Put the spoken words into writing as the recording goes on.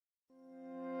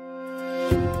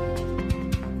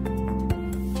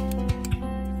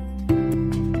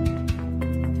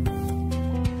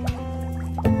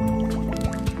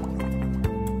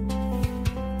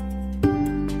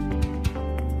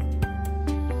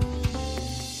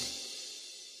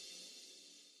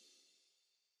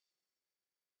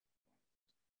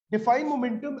Define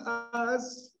momentum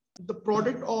as the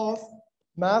product of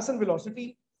mass and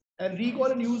velocity, and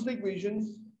recall and use the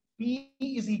equation P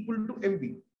is equal to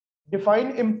mv.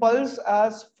 Define impulse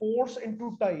as force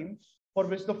into time for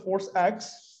which the force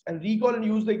acts, and recall and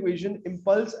use the equation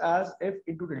impulse as F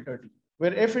into delta t,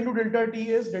 where F into delta t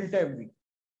is delta mv.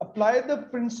 Apply the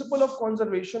principle of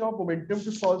conservation of momentum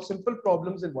to solve simple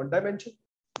problems in one dimension.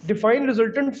 Define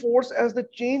resultant force as the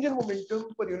change in momentum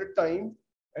per unit time,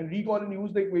 and recall and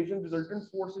use the equation resultant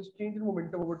force is change in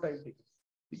momentum over time taken.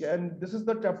 And this is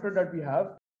the chapter that we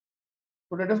have.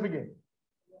 So let us begin.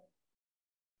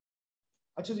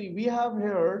 Actually, we have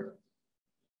here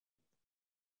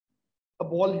a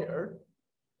ball here.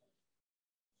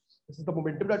 This is the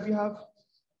momentum that we have.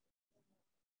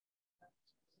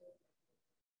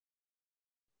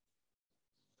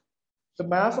 The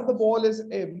mass of the ball is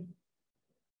m.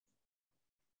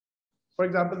 For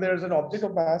example, there is an object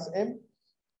of mass m,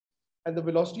 and the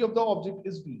velocity of the object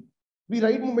is v. We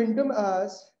write momentum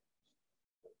as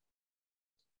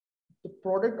the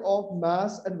product of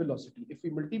mass and velocity. If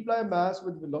we multiply mass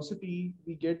with velocity,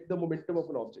 we get the momentum of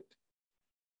an object.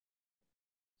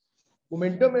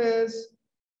 Momentum is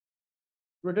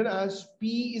written as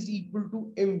P is equal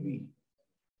to mv,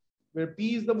 where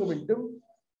P is the momentum,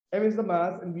 m is the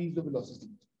mass, and v is the velocity.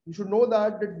 You should know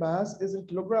that mass is in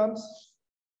kilograms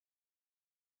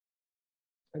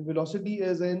and velocity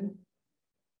is in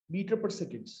meter per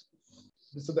second.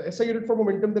 So the SI unit for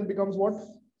momentum then becomes what?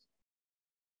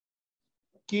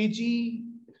 Kg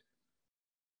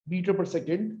meter per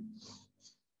second.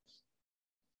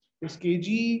 This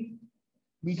kg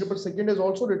meter per second is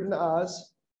also written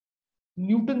as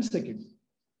Newton second.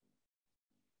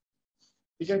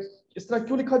 Okay, इस तरह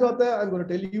क्यों लिखा जाता है? I'm going to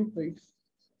tell you, right?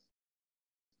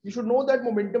 You should know that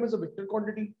momentum is a vector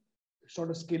quantity. It's not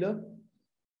a scalar.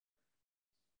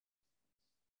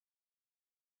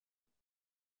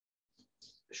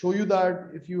 Show you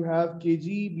that if you have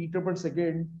kg meter per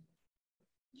second,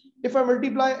 if I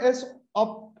multiply s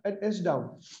up and s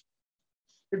down,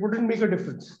 it wouldn't make a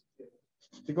difference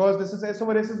because this is s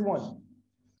over s is 1.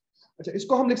 अच्छा,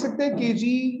 इसको हम लिख सकते हैं kg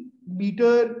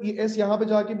metre, ये s यहाँ पे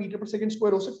जाके मीटर पर सेकंड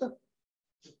स्क्वायर हो सकता है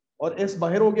और s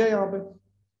बाहर हो गया यहाँ पे.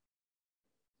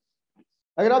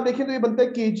 अगर आप देखें तो ये बनता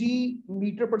है kg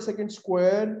मीटर पर second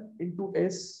square into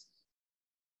s.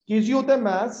 kg होता है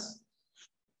मास,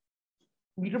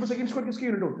 मीटर पर सेकंड स्क्वायर किसकी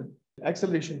यूनिट होता है?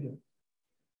 एक्सेलरेशन के,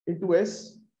 into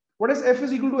s. What is F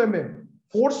is equal to ma?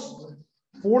 Force.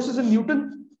 Force is in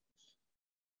Newton.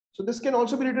 So this can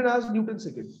also be written as Newton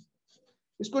second.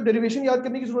 इसको derivation याद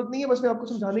करने की जरूरत नहीं है, बस मैं आपको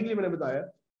समझाने के लिए मैंने बताया.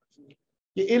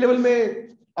 ये ए लेवल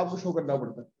में आपको शो करना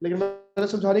पड़ता है, लेकिन मैंने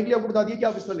समझाने के लिए आपको बता दिया कि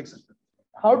आप इस तरह लिख सकते हैं.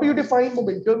 How do you define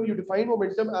momentum? You define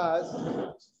momentum as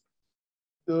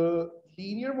the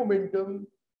linear momentum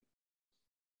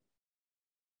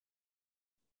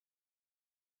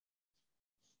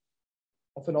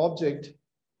of an object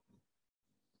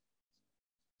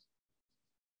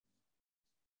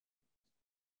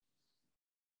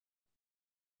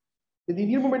the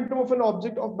linear momentum of an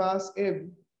object of mass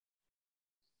m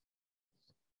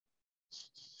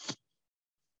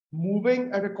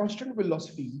moving at a constant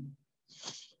velocity,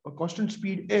 a constant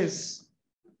speed s,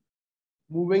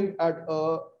 moving at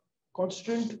a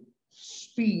constant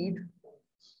speed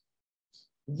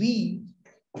v,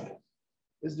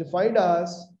 is defined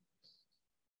as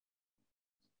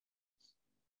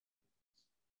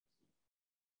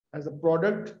a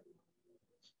product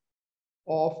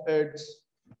of its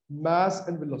mass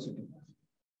and velocity.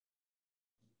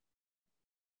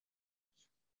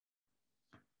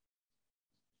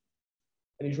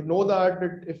 And you should know that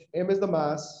if m is the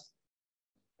mass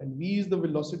and v is the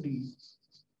velocity,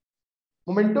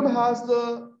 momentum has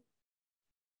the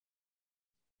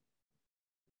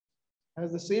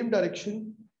same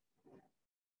direction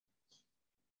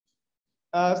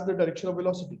as the direction of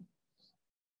velocity.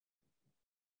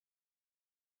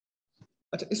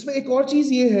 अच्छा, इसमें एक और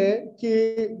चीज ये है कि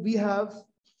we have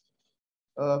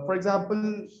for example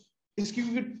इसकी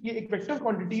ये एक वेक्टर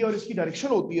क्वांटिटी है और इसकी डायरेक्शन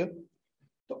होती है,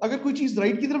 तो अगर कोई चीज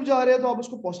राइट की तरफ जा रही है तो आप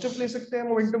उसको पॉजिटिव ले सकते हैं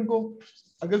मोमेंटम को,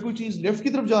 अगर कोई चीज लेफ्ट की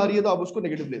तरफ जा रही है तो आप उसको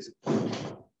नेगेटिव ले सकते हैं.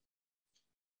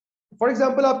 फॉर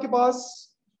एग्जांपल आपके पास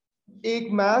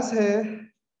एक मास है,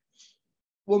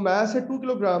 वो मास है 2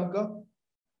 किलोग्राम का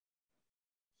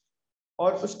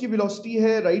और उसकी वेलोसिटी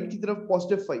है राइट की तरफ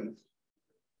positive 5,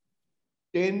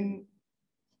 10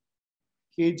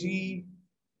 kg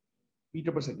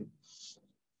meter per second,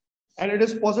 and it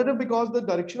is positive because the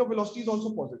direction of velocity is also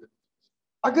positive.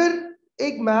 अगर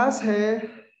एक मास है,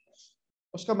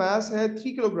 उसका मास है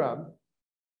 3 किलोग्राम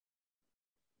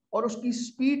और उसकी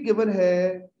स्पीड गिवन है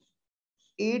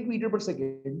 8 मीटर पर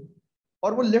सेकेंड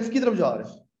और वो लेफ्ट की तरफ जा रहा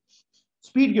है,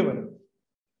 स्पीड गिवन है,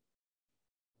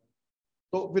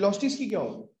 तो वेलोसिटी इसकी क्या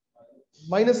होगी?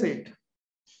 -8.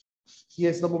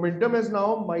 Yes, the momentum is now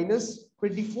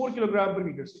 -24 kilogram per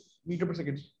meter per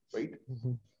second, right?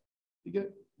 ठीक है,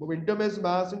 momentum is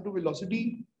mass into velocity.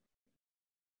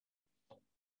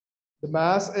 The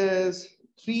mass is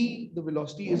 3, the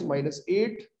velocity is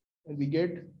 -8, and we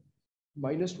get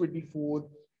 -24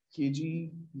 kg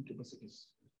meter per second.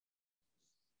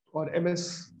 और ms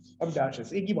अब dash है,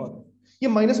 एक ही बात है. ये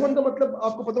 -1 का मतलब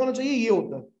आपको पता होना चाहिए, ये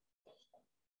होता है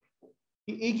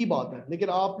कि एक ही बात है, लेकिन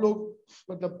आप लोग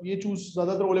मतलब ये चूज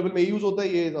ज्यादातर ओ लेवल में यूज होता है,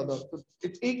 ये ज्यादा तो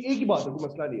एक ही बात है, कोई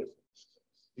मसला नहीं है,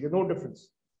 ठीक है, नो डिफरेंस.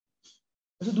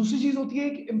 अच्छा, दूसरी चीज होती है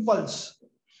एक इम्पल्स.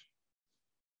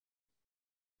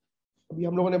 अभी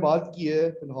हम लोगों ने बात की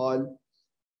है फिलहाल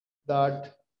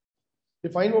that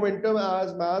define momentum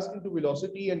as mass into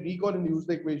velocity and recall and use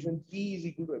the equation P is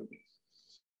equal to mv.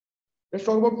 Let's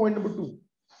talk about point number 2.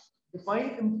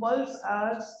 Define impulse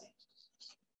as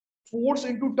force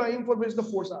into time for which the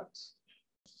force acts.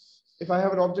 If I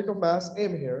have an object of mass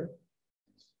m here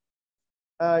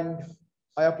and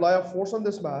I apply a force on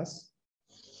this mass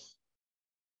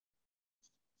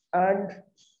and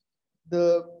the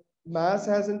mass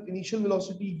has an initial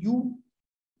velocity u,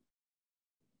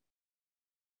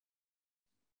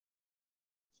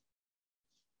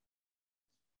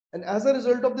 and as a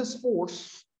result of this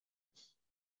force,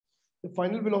 the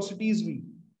final velocity is v.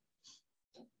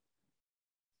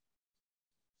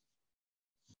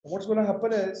 What's going to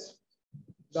happen is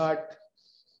that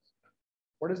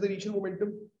what is the initial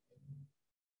momentum?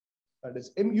 That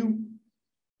is mu.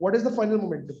 What is the final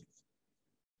momentum?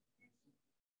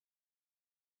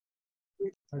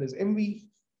 That is mv.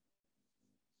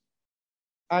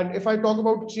 And if I talk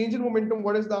about change in momentum,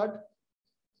 what is that?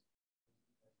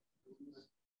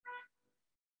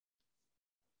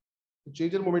 The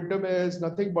change in momentum is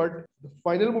nothing but the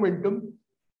final momentum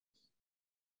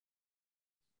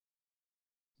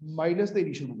minus the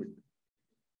initial momentum.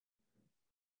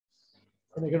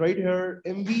 And I can write here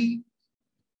mv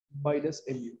minus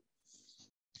mu.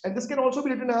 And this can also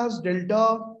be written as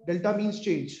delta. Delta means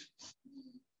change,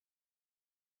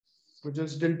 which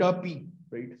is delta p,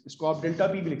 right? इसको आप delta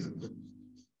p भी लिख सकते हैं.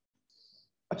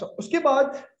 अच्छा, उसके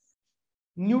बाद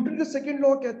Newton का सेकेंड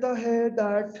लॉ कहता है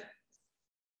that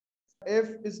F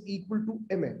is equal to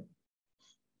ma.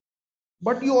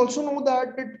 But you also know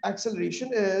that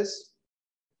acceleration is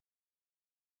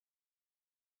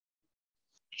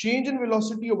change in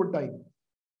velocity over time.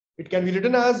 It can be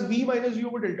written as v minus u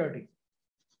over delta t.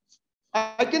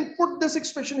 I can put this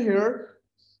expression here,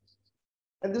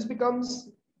 and this becomes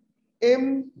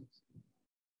m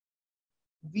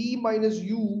v minus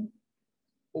u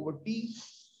over t,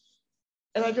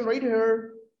 and I can write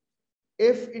here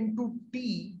f into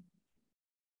t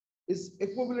is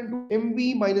equivalent to mv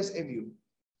minus mu.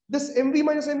 This mv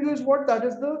minus mu is what? That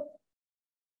is the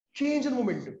change in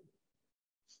momentum.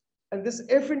 And this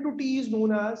f into t is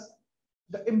known as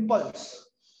the impulse.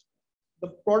 The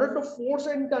product of force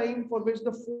and time for which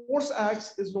the force acts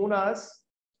is known as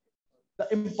the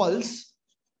impulse.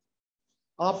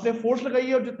 आपने force लगाई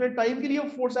है और जितने time के लिए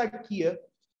force act की है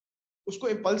उसको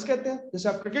इम्पल्स कहते हैं. जैसे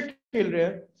आप क्रिकेट खेल रहे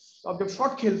हैं, तो आप जब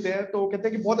शॉट खेलते हैं तो कहते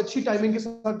हैं कि बहुत अच्छी टाइमिंग के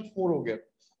साथ फोर हो गया.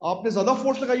 आपने ज्यादा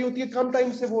फोर्स लगाई होती है, कम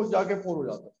टाइम से वो जाके फोर हो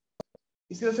जाता है.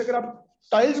 इसी तरह से अगर आप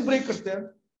टाइल्स ब्रेक करते हैं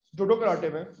जूडो कराटे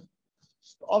में,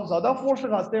 तो आप ज्यादा फोर्स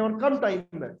लगाते हैं और कम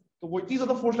टाइम में, तो वो इतनी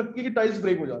ज्यादा फोर्स लगती है कि टाइल्स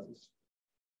ब्रेक हो जाती है.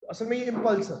 असल में ये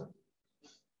इम्पल्स है.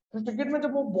 क्रिकेट में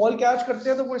जब वो बॉल कैच करते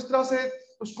हैं तो वो इस तरह से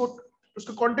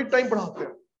उसका कांटेक्ट टाइम बढ़ाते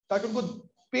हैं ताकि उनको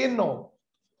पेन ना हो,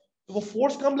 तो वो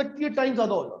फोर्स कम लगती है, टाइम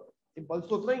ज्यादा हो जाता है. इम्पल्स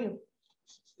तो उतना ही है,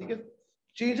 ठीक है.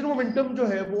 चेंज इन मोमेंटम जो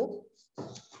है वो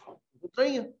उतना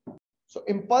ही है. सो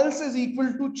impulse is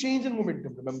equal to change in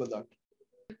momentum. Remember that.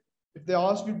 If they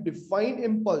ask you to define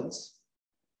impulse,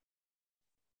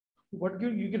 what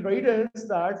you can write is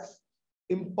that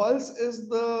impulse is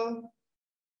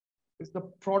the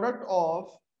product of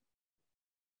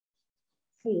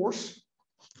force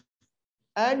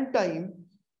and time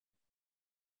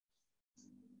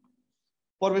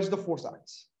for which the force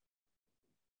acts.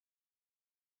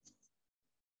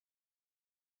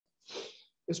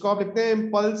 इसको आप लिखते हैं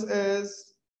impulse is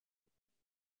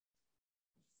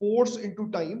force into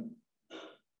time,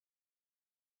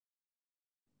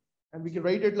 and we can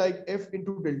write it like F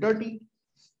into delta t.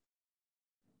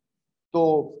 तो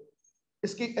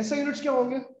इसके SI units क्या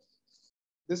होंगे?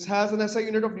 This has an SI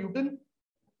unit of Newton.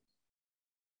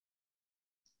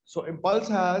 So impulse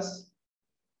has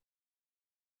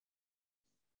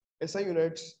SI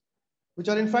units which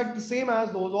are in fact the same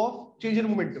as those of change in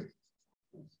momentum.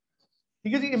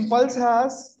 ठीक है जी, impulse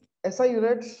has SI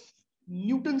units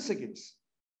Newton seconds.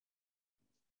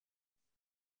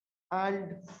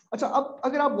 And अच्छा, अब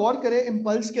अगर आप गौर करें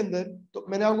impulse के अंदर, तो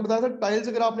मैंने आपको बताया था टाइल्स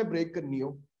अगर आपने ब्रेक करनी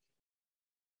हो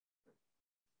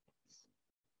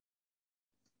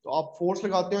तो आप फोर्स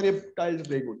लगाते हैं और ये टाइल्स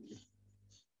ब्रेक होती है।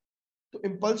 तो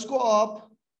इम्पल्स को आप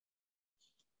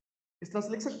इस तरह से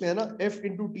लिख सकते हैं ना, F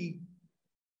इंटू टी,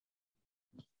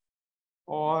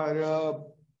 और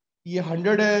ये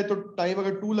 100 है तो टाइम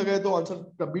अगर 2 लगा है तो आंसर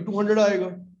तब भी 200 आएगा।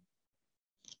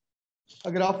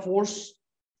 अगर आप फोर्स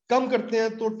कम करते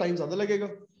हैं तो टाइम ज्यादा लगेगा,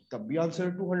 तब भी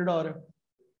आंसर 200 आ रहा है।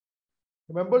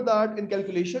 Remember that in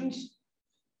calculations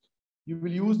you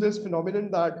will use this phenomenon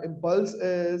that impulse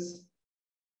is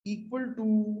equal to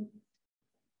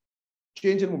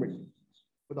change in momentum,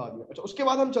 बता दिया। अच्छा, उसके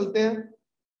बाद हम चलते हैं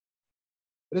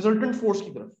resultant force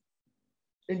की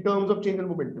तरफ in terms of change in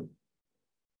momentum.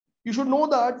 You should know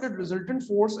that the resultant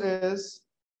force is,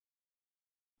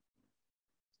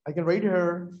 I can write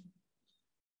here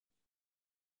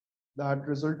that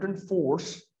resultant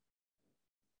force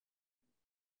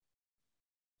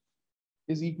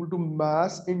is equal to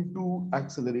mass into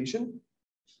acceleration.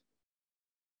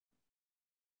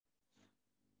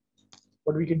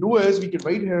 What we can do is we can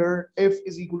write here F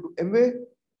is equal to ma,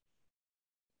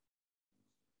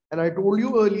 and I told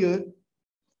you earlier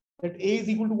that A is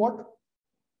equal to what?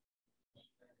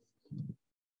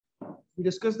 We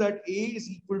discussed that A is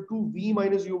equal to V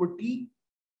minus U over T.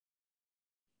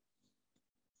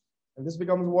 And this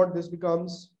becomes what? This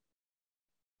becomes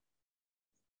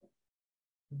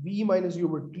V minus U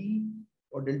over T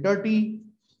or delta T.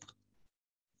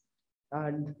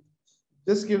 And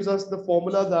this gives us the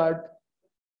formula that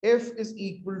F is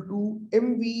equal to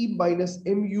mv minus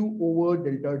mu over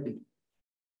delta T.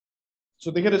 So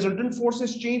the resultant force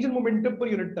is change in momentum per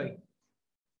unit time.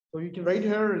 So you can write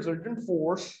here resultant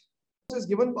force is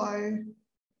given by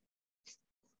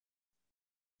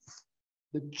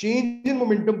the change in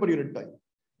momentum per unit time.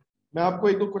 मैं आपको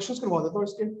एक दो questions करवा देता हूं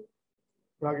इसके,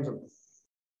 फिर आगे चलते हैं।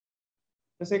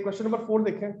 जैसे क्वेश्चन नंबर 4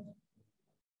 देखें।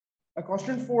 A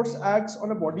constant force acts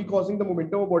on a body causing the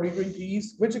momentum of a body to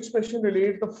increase. Which expression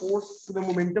relates the force to the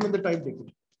momentum and the time taken?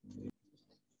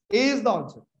 A is the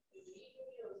answer.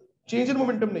 Change in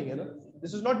momentum nahi hai na?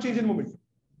 This is not change in momentum.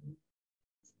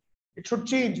 It should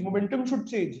change. Momentum should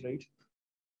change, right?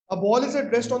 A ball is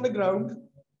at rest on the ground.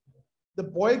 The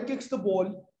boy kicks the ball.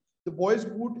 The boy's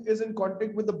boot is in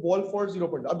contact with the ball for 0.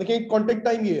 अब देखें contact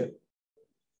time ये है.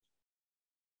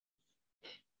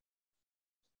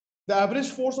 The average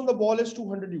force on the ball is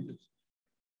 200 newtons.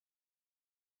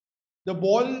 The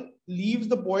ball leaves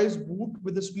the boy's boot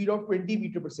with a speed of 20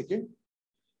 meter per second.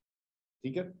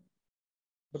 ठीक है?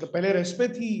 मतलब पहले rest पे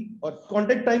थी और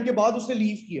कांटेक्ट टाइम के बाद उसने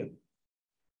लीव किया।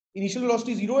 इनिशियल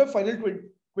वेलोसिटी 0 है, फाइनल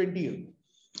 20 है।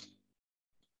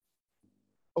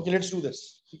 Okay, let's do this.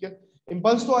 ठीक है,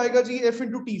 इंपल्स तो आएगा जी F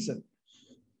into T sir.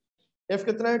 F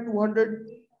कितना है? 200।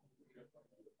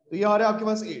 तो ये आ रहा है आपके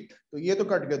पास 8। तो ये तो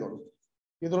कट गए दोनों,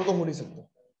 ये दोनों तो हो नहीं सकते।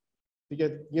 ठीक है,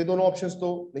 ये दोनों ऑप्शंस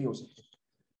तो नहीं हो सकते।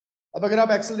 अब अगर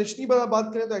आप एक्सेलरेशन की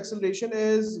बात करें तो acceleration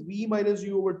is v minus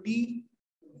u over t,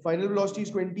 final velocity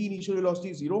is 20, initial velocity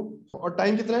is 0, और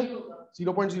टाइम कितना है?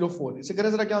 0.04। इसे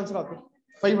करें जरा, क्या आंसर आता है?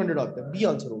 500 आता है, बी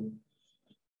आंसर होगा।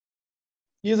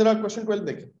 ये जरा क्वेश्चन 12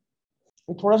 देखें,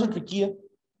 वो थोड़ा सा ट्रिकी है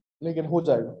लेकिन हो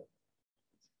जाएगा।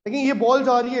 लेकिन ये बॉल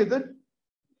जा रही है इधर,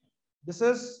 this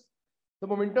is the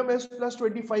momentum is plus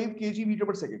 25 kg metre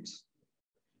पर सेकेंड।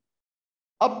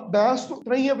 अब मास तो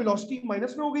इतना ही है, वेलोसिटी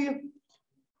माइनस में हो गई है,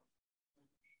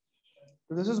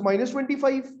 तो this is minus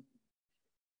 25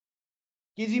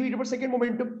 kg meter per second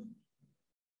momentum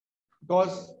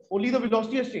because only the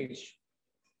velocity has changed.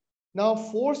 Now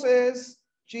force is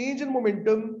change in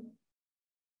momentum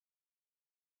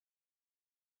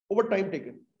over time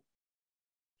taken.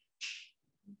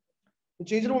 The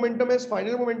change in momentum is,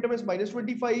 final momentum is minus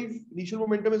 25, initial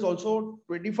momentum is also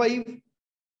 25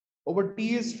 over t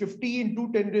is 50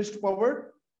 into 10 raised to power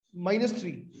minus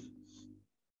 3.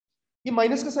 ये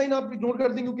minus का sign आप ignore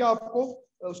कर देंगे क्योंकि आपको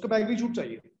उसका magnitude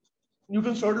चाहिए।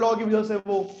 Newton third law की वजह से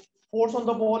वो force on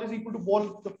the ball is equal to ball,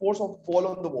 the force of ball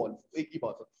on the ball, एक ही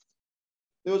बात है।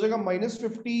 तो हो जाएगा minus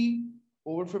 50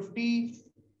 over 50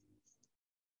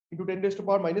 into 10 raised to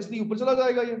power minus 3, ऊपर चला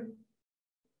जाएगा ये।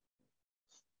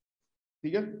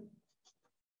 ठीक है,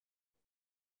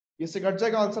 इससे घट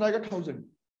जाएगा, आंसर आएगा 1000।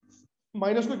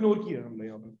 माइनस को इग्नोर किया हमने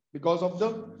यहाँ पे because of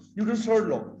the Newton third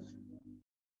law.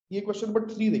 ये क्वेश्चन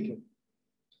नंबर 3 देखें।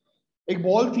 एक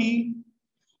बॉल थी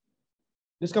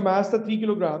जिसका मास था 3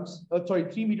 किलोग्राम, सॉरी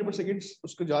 3 मीटर पर सेकेंड,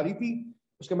 उसको जा रही थी,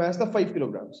 उसका मास था 5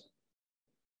 किलोग्राम,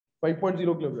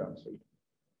 5.0 किलोग्राम।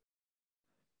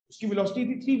 उसकी वेलोसिटी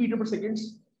थी 3 मीटर पर सेकेंड।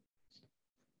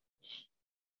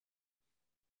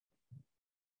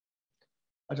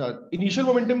 अच्छा, इनिशियल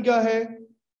मोमेंटम क्या है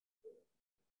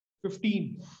 15।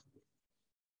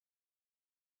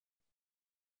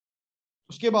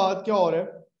 उसके बाद क्या हो रहा है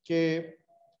कि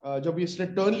जब इसने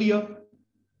टर्न लिया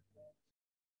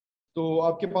तो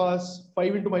आपके पास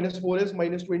 5 into -4 is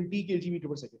 -20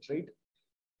 kg/s, राइट?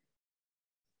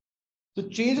 तो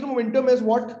change in momentum is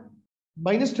what,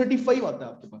 -35 आता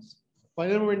है आपके पास।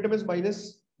 Final momentum is minus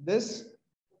this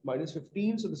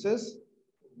 -15, so this is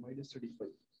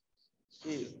 -35.